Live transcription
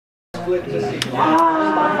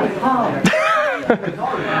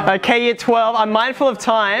Okay, year 12, I'm mindful of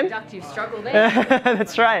time. Inductive struggle there.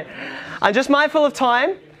 That's right. I'm just mindful of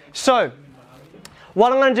time. So,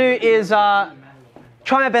 what I'm going to do is try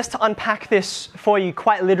my best to unpack this for you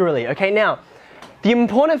quite literally. Okay, now, the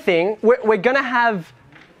important thing, we're going to have,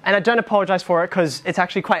 and I don't apologize for it because it's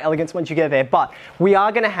actually quite elegant once you get there, but we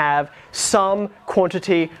are going to have some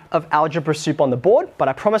quantity of algebra soup on the board, but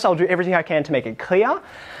I promise I'll do everything I can to make it clear.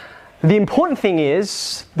 The important thing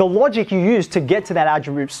is the logic you use to get to that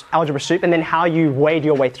algebra soup and then how you wade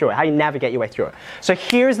your way through it, how you navigate your way through it. So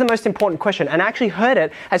here's the most important question, and I actually heard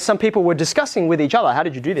it as some people were discussing with each other. How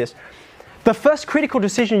did you do this? The first critical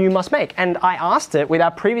decision you must make, and I asked it with our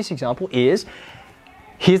previous example, is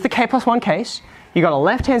here's the k+1 case. You got a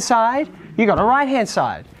left-hand side, you got a right-hand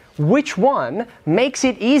side. Which one makes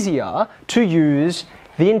it easier to use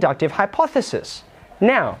the inductive hypothesis?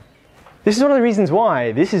 Now, this is one of the reasons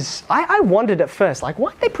why this is, I wondered at first, like,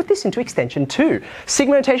 why did they put this into extension 2?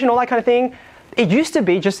 Sigma notation, all that kind of thing. It used to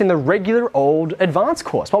be just in the regular old advanced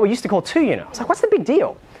course, what we used to call 2 unit. I was like, what's the big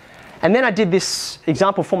deal? And then I did this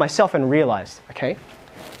example for myself and realized, okay,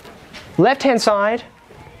 left-hand side,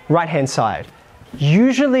 right-hand side.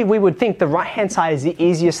 Usually we would think the right-hand side is the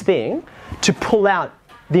easiest thing to pull out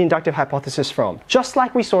the inductive hypothesis from. Just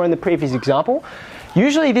like we saw in the previous example,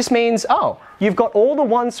 usually this means, oh, you've got all the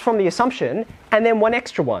ones from the assumption and then one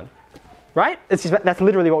extra one, right? That's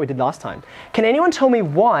literally what we did last time. Can anyone tell me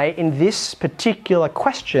why in this particular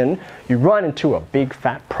question you run into a big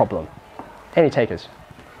fat problem? Any takers?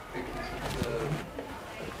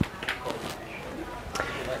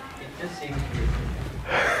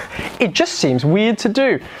 It just seems weird to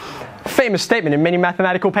do. Famous statement in many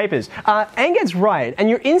mathematical papers. Enged's right, and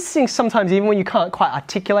your instincts sometimes, even when you can't quite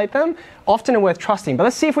articulate them, often are worth trusting. But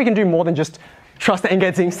let's see if we can do more than just trust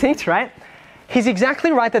Enged's instincts, right? He's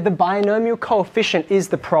exactly right that the binomial coefficient is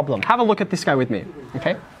the problem. Have a look at this guy with me,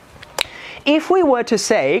 okay? If we were to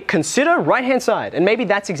say, consider right-hand side, and maybe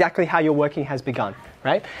that's exactly how your working has begun,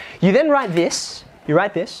 right? You then write this,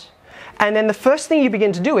 and then the first thing you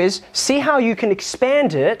begin to do is see how you can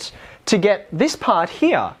expand it to get this part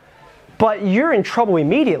here. But you're in trouble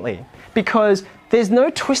immediately because there's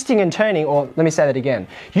no twisting and turning, or let me say that again.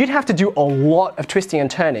 You'd have to do a lot of twisting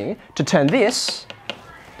and turning to turn this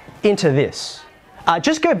into this.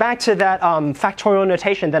 Just go back to that factorial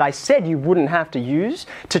notation that I said you wouldn't have to use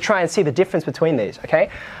to try and see the difference between these, okay?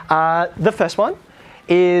 The first one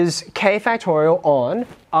is k factorial on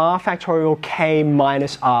r factorial k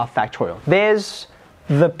minus r factorial. There's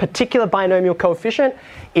the particular binomial coefficient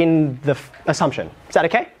in the assumption. Is that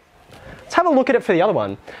okay? Let's have a look at it for the other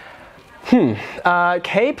one.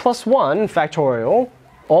 K plus 1 factorial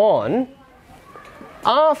on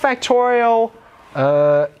r factorial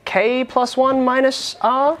k plus 1 minus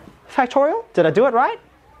r factorial. Did I do it right?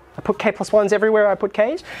 I put k plus 1s everywhere I put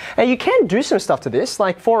k's. And you can do some stuff to this.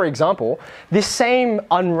 Like, for example, this same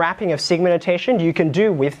unwrapping of sigma notation you can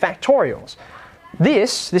do with factorials.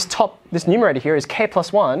 This numerator here is k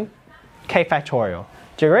plus 1, k factorial.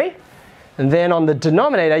 Do you agree? And then on the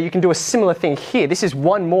denominator, you can do a similar thing here. This is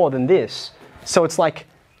one more than this. So it's like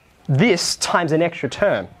this times an extra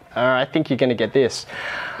term. I think you're going to get this.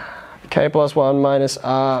 K plus 1 minus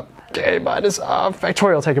r, k minus r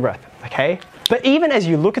factorial. Take a breath, okay? But even as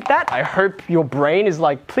you look at that, I hope your brain is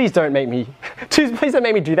like, please don't make me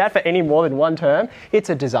do that for any more than one term. It's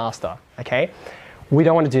a disaster, okay? We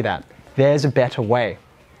don't want to do that. There's a better way.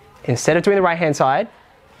 Instead of doing the right-hand side,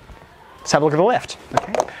 let's have a look at the left,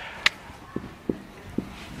 okay?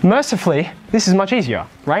 Mercifully, this is much easier,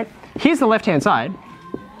 right? Here's the left-hand side.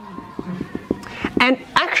 And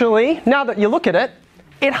actually, now that you look at it,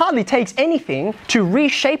 it hardly takes anything to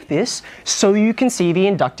reshape this so you can see the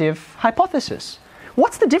inductive hypothesis.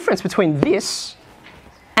 What's the difference between this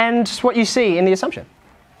and what you see in the assumption?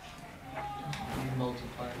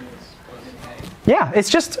 Yeah, it's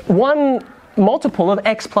just one multiple of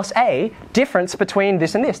x plus a difference between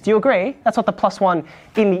this and this. Do you agree? That's what the plus 1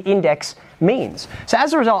 in the index means. So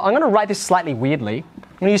as a result, I'm going to write this slightly weirdly.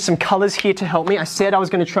 I'm going to use some colors here to help me. I said I was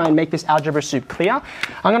going to try and make this algebra soup clear.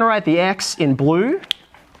 I'm going to write the x in blue,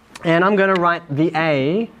 and I'm going to write the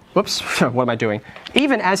a, whoops, what am I doing?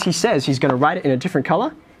 Even as he says he's going to write it in a different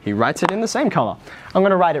color, he writes it in the same color. I'm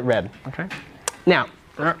going to write it red, okay? Now,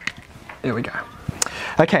 there we go.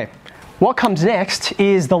 Okay. What comes next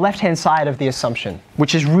is the left-hand side of the assumption,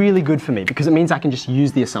 which is really good for me because it means I can just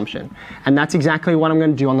use the assumption. And that's exactly what I'm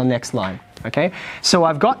going to do on the next line, okay? So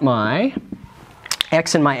I've got my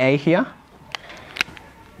x and my a here.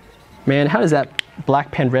 Man, how does that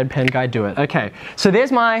black pen, red pen guy do it? Okay, so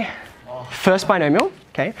there's my first binomial.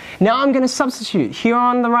 Okay. Now I'm going to substitute here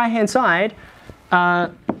on the right-hand side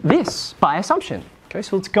this by assumption. Okay,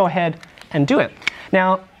 so let's go ahead and do it.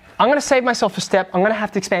 Now, I'm going to save myself a step. I'm going to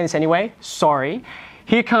have to expand this anyway. Sorry.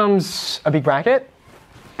 Here comes a big bracket.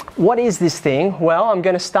 What is this thing? Well, I'm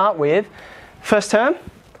going to start with first term,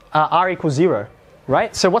 r equals 0,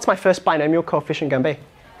 right? So what's my first binomial coefficient going to be?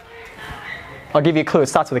 I'll give you a clue. It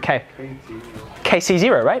starts with a k.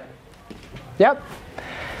 kc0, right? Yep.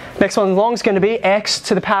 Next one along is going to be x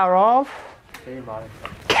to the power of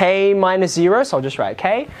k minus 0, so I'll just write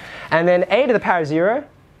k. And then a to the power of 0,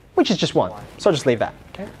 which is just 1. So I'll just leave that.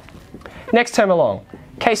 Okay. Next term along,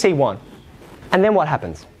 kc1. And then what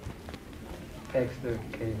happens? X to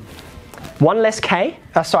k. One less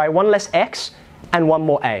x, and one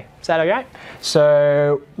more a. Is that okay?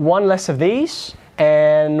 So one less of these,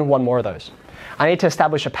 and one more of those. I need to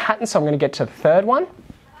establish a pattern, so I'm going to get to the third one.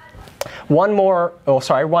 One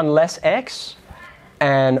less x,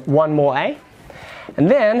 and one more a. And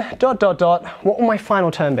then, what will my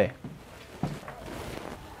final term be?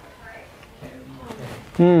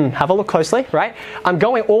 Have a look closely, right? I'm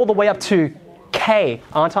going all the way up to k,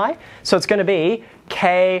 aren't I? So it's going to be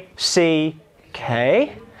k, c,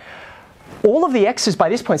 k. All of the x's by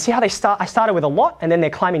this point, see how they start? I started with a lot, and then they're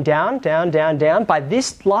climbing down, down, down, down. By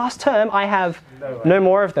this last term, I have no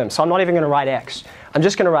more of them, so I'm not even going to write x. I'm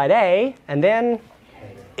just going to write a, and then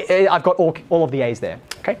I've got all of the a's there.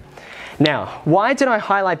 Okay. Now, why did I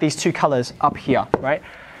highlight these two colors up here, right?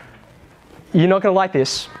 You're not going to like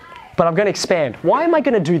this, but I'm going to expand. Why am I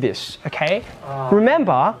going to do this, okay?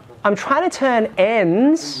 Remember, I'm trying to turn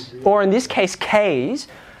n's, or in this case, k's.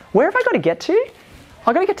 Where have I got to get to?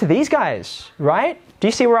 I've got to get to these guys, right? Do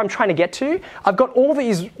you see where I'm trying to get to? I've got all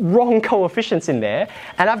these wrong coefficients in there,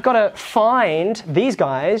 and I've got to find these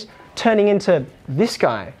guys turning into this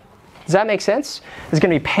guy. Does that make sense? There's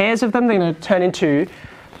going to be pairs of them. They're going to turn into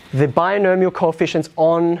the binomial coefficients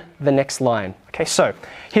on the next line. Okay, so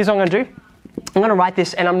here's what I'm going to do. I'm going to write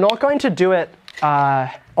this, and I'm not going to do it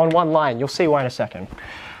on one line. You'll see why in a second.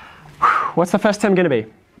 What's the first term going to be?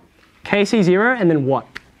 kc0, and then what?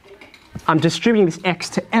 I'm distributing this x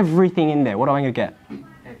to everything in there. What am I going to get?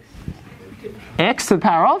 X to the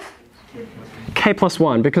power of? K plus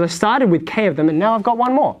 1, because I started with k of them, and now I've got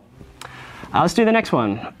one more. Let's do the next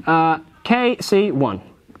one. kc1.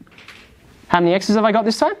 How many x's have I got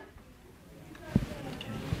this time?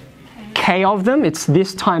 K of them. It's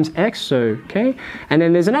this times x, so k. And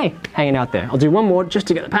then there's an a hanging out there. I'll do one more just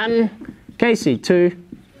to get the pattern. kc2,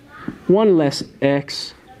 one less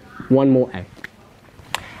x, one more a.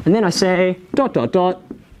 And then I say dot, dot, dot.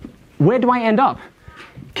 Where do I end up?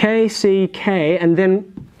 K, C, K, and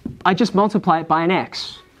then I just multiply it by an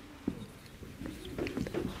x.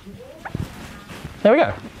 There we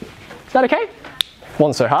go. Is that okay?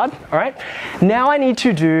 Wasn't so hard, all right? Now I need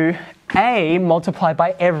to do a multiplied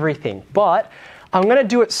by everything, but I'm going to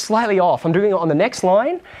do it slightly off. I'm doing it on the next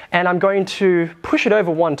line, and I'm going to push it over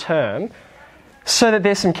one term so that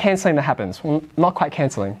there's some cancelling that happens. Well, not quite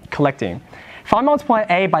cancelling, collecting. If I multiply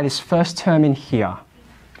a by this first term in here,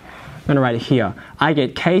 I'm going to write it here. I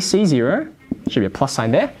get kc0, should be a plus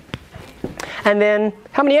sign there. And then,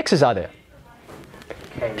 how many x's are there?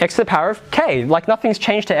 K. X to the power of k. Like nothing's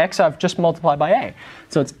changed to x, I've just multiplied by a.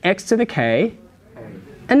 So it's x to the k,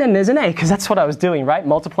 and then there's an a, because that's what I was doing, right?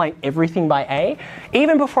 Multiplying everything by a.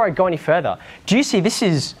 Even before I go any further, do you see this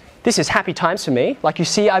is happy times for me? Like you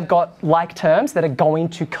see I've got like terms that are going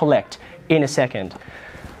to collect in a second.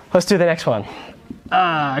 Let's do the next one.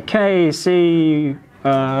 kc1.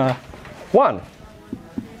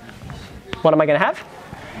 What am I going to have?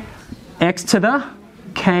 X to the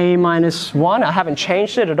k minus 1. I haven't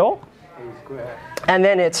changed it at all. And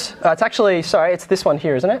then it's actually, sorry, it's this one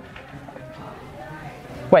here, isn't it?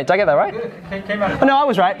 Wait, did I get that right? Oh, no, I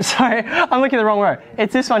was right. Sorry, I'm looking at the wrong row.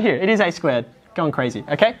 It's this one here. It is a squared. Going crazy,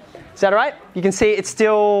 okay? Is that all right? You can see it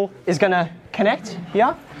still is going to connect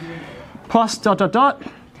here. Plus dot, dot, dot.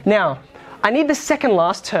 Now, I need the second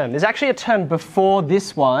last term. There's actually a term before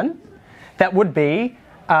this one that would be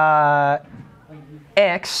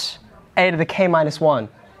x a to the k minus 1.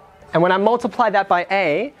 And when I multiply that by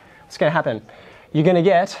a, what's going to happen? You're going to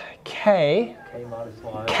get k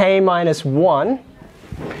minus 1.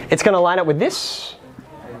 It's going to line up with this.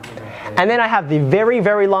 And then I have the very,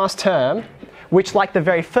 very last term, which like the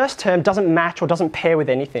very first term doesn't match or doesn't pair with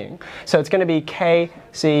anything. So it's going to be k,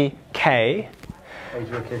 c, k.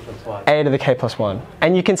 A to the k plus 1.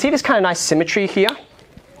 And you can see this kind of nice symmetry here.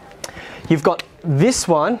 You've got this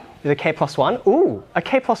one with a k plus 1. Ooh, a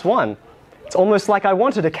k plus 1. It's almost like I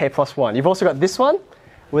wanted a k plus 1. You've also got this one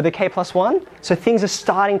with a k plus 1. So things are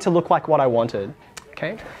starting to look like what I wanted.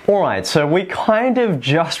 Okay. All right, so we kind of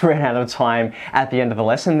just ran out of time at the end of the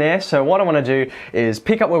lesson there. So what I want to do is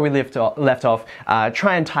pick up where we left off,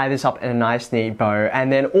 try and tie this up in a nice neat bow,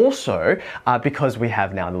 and then also, because we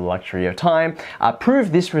have now the luxury of time,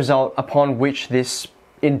 prove this result upon which this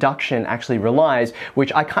induction actually relies,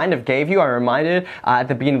 which I kind of gave you. I reminded at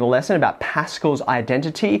the beginning of the lesson about Pascal's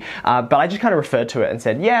identity, but I just kind of referred to it and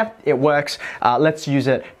said, yeah, it works, let's use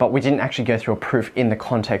it, but we didn't actually go through a proof in the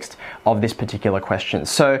context of this particular question.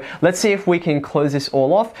 So let's see if we can close this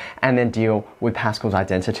all off and then deal with Pascal's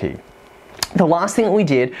identity. The last thing that we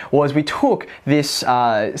did was we took this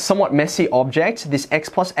somewhat messy object, this x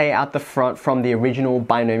plus a out the front from the original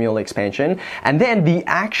binomial expansion, and then the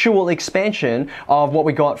actual expansion of what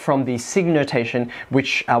we got from the sig notation,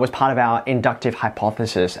 which was part of our inductive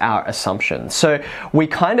hypothesis, our assumption. So we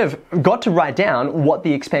kind of got to write down what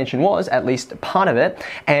the expansion was, at least part of it,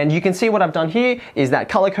 and you can see what I've done here is that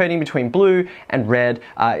color coding between blue and red.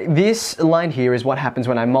 This line here is what happens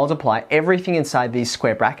when I multiply everything inside these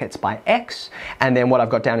square brackets by x. And then what I've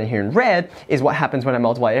got down in here in red is what happens when I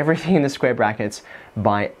multiply everything in the square brackets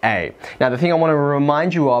by a. Now the thing I want to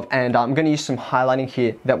remind you of, and I'm going to use some highlighting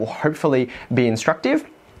here that will hopefully be instructive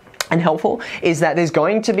and helpful, is that there's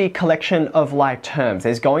going to be a collection of like terms.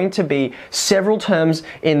 There's going to be several terms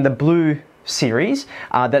in the blue series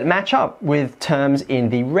that match up with terms in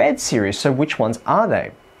the red series. So which ones are they?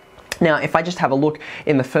 Now, if I just have a look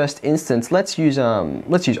in the first instance, let's use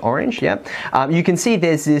orange. Yeah, you can see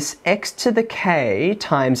there's this x to the k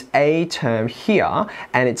times a term here,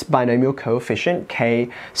 and its binomial coefficient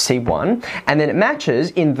kc1, and then it matches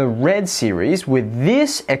in the red series with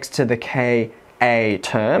this x to the k a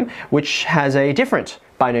term, which has a different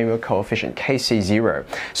binomial coefficient kc0.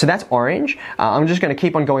 So that's orange. I'm just going to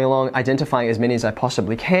keep on going along, identifying as many as I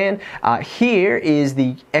possibly can. Here is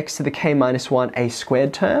the x to the k minus 1 a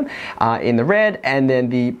squared term in the red, and then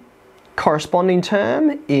the corresponding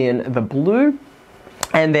term in the blue.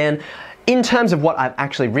 And then in terms of what I've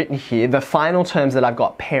actually written here, the final terms that I've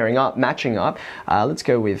got pairing up, matching up, let's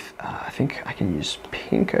go with, I think I can use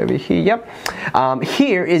pink over here, yep.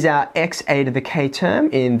 Here is our xa to the k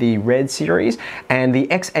term in the red series, and the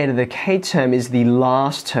xa to the k term is the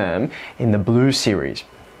last term in the blue series.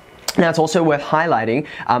 Now it's also worth highlighting,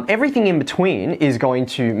 everything in between is going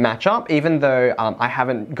to match up, even though I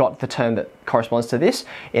haven't got the term that corresponds to this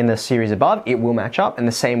in the series above, it will match up, and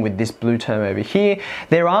the same with this blue term over here.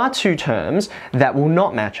 There are two terms that will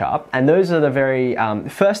not match up, and those are the very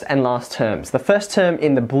first and last terms. The first term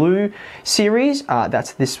in the blue series,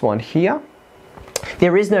 that's this one here.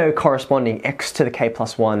 There is no corresponding x to the k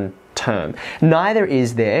plus 1 term. Neither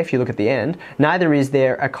is there, if you look at the end, neither is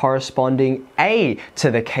there a corresponding a to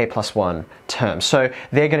the k plus 1 term. So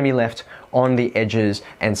they're going to be left on the edges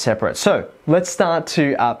and separate. So let's start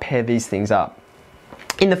to pair these things up.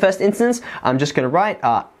 In the first instance, I'm just going to write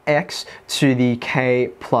x to the k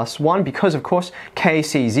plus 1, because of course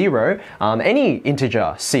kc0, any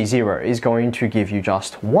integer c0 is going to give you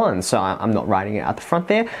just 1, so I'm not writing it at the front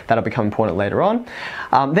there. That'll become important later on.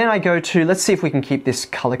 Then I go to, let's see if we can keep this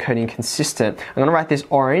color coding consistent. I'm going to write this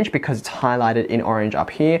orange because it's highlighted in orange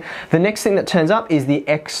up here. The next thing that turns up is the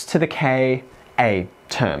x to the k a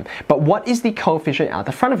term. But what is the coefficient out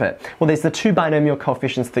the front of it? Well, there's the two binomial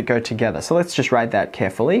coefficients that go together. So let's just write that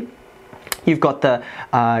carefully. You've got the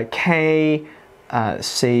kc1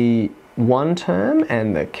 term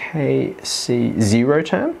and the kc0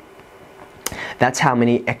 term. That's how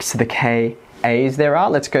many x to the k a's there are.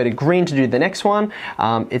 Let's go to green to do the next one.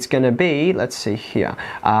 It's going to be, let's see here,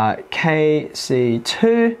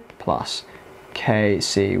 kc2 plus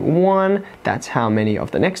kc1. That's how many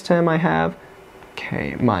of the next term I have,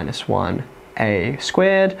 k minus 1 a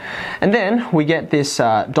squared. And then we get this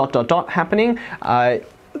dot dot dot happening.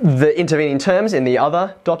 The intervening terms in the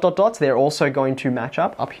other dot dot dots, they're also going to match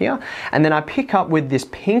up here. And then I pick up with this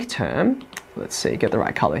pink term. Let's see, get the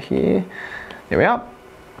right color here. There we are.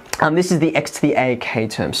 This is the x to the a k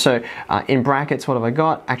term. So in brackets, what have I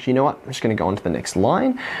got? Actually, you know what? I'm just going to go on to the next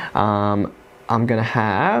line. I'm going to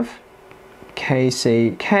have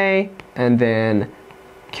kck and then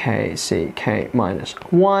kck minus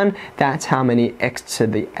 1. That's how many x to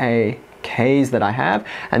the a k's that I have.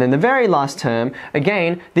 And then the very last term,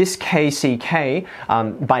 again, this kck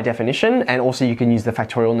by definition, and also you can use the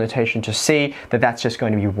factorial notation to see that that's just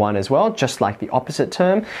going to be 1 as well, just like the opposite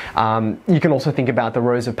term. You can also think about the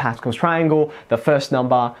rows of Pascal's triangle. The first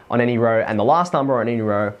number on any row and the last number on any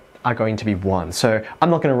row are going to be 1. So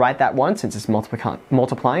I'm not going to write that 1 since it's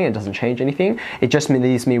multiplying and doesn't change anything. It just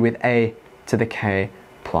leaves me with a to the k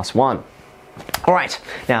plus 1. All right,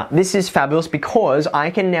 now this is fabulous because I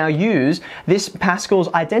can now use this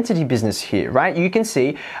Pascal's identity business here, right? You can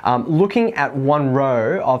see, looking at one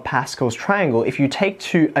row of Pascal's triangle, if you take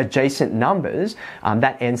two adjacent numbers,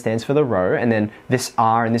 that n stands for the row, and then this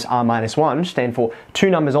r and this r minus 1 stand for two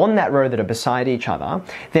numbers on that row that are beside each other,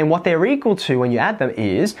 then what they're equal to when you add them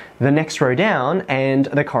is the next row down and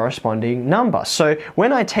the corresponding number. So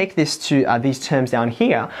when I take this to these terms down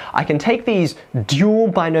here, I can take these dual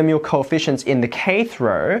binomial coefficients in the kth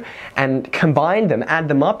row and combine them, add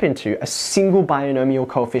them up into a single binomial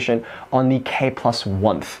coefficient on the k plus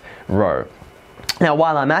 1th row. Now,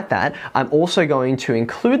 while I'm at that, I'm also going to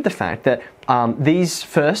include the fact that these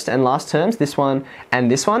first and last terms, this one and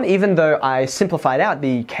this one, even though I simplified out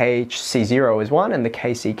the kc0 as 1 and the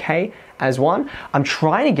kck as 1, I'm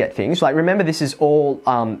trying to get things, like remember this is all,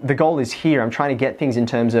 the goal is here, I'm trying to get things in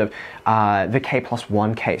terms of the k plus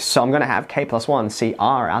 1 case. So I'm going to have k plus 1 cr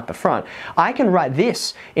out the front. I can write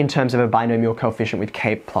this in terms of a binomial coefficient with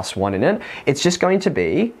k plus 1 in it. It's just going to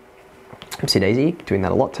be, oopsie daisy, doing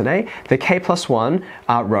that a lot today, the k plus 1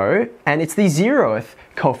 row, and it's the 0th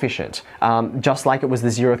coefficient, just like it was the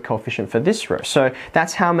 0th coefficient for this row. So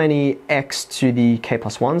that's how many x to the k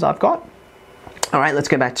plus 1s I've got. All right, let's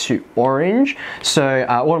go back to orange. So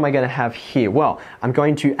what am I going to have here? Well, I'm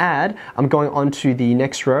going on to the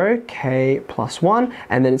next row, k plus 1,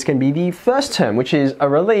 and then it's going to be the first term, which is a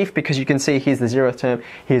relief because you can see here's the 0th term,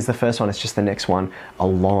 here's the first one, it's just the next one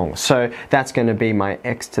along. So that's going to be my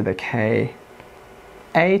x to the k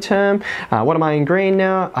a term. What am I in green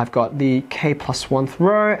now? I've got the k plus 1th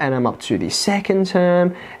row, and I'm up to the second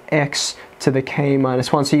term, x to the k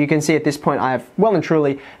minus 1. So you can see at this point I have well and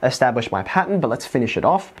truly established my pattern, but let's finish it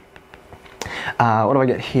off. What do I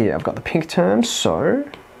get here? I've got the pink term, so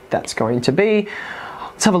that's going to be,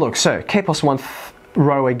 let's have a look. So k plus 1th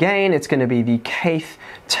row again, it's going to be the kth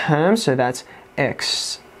term, so that's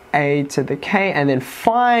x a to the k, and then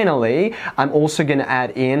finally I'm also going to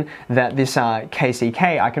add in that this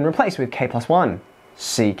kck I can replace with k plus 1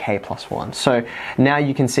 ck plus 1. So now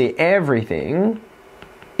you can see everything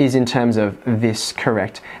is in terms of this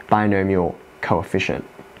correct binomial coefficient.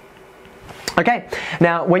 Okay,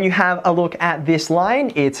 now when you have a look at this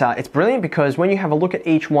line, it's brilliant because when you have a look at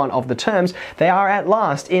each one of the terms, they are at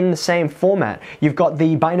last in the same format. You've got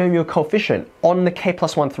the binomial coefficient on the k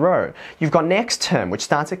plus 1th row. You've got next term, which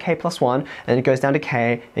starts at k plus 1, and it goes down to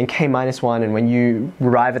k, then k minus 1, and when you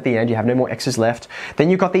arrive at the end, you have no more x's left. Then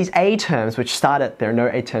you've got these a terms, which start at, there are no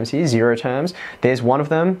a terms here, 0 terms. There's one of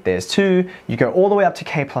them, there's two, you go all the way up to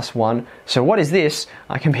k plus 1. So what is this?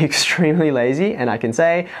 I can be extremely lazy, and I can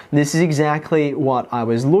say, this is exactly what I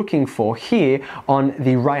was looking for here on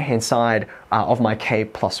the right hand side of my k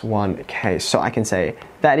plus 1 case. So I can say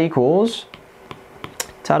that equals,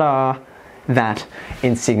 ta-da, that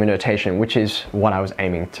in sigma notation, which is what I was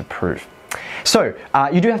aiming to prove. So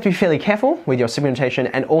you do have to be fairly careful with your sigma notation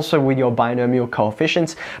and also with your binomial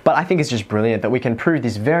coefficients, but I think it's just brilliant that we can prove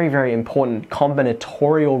this very, very important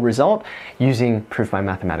combinatorial result using proof by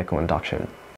mathematical induction.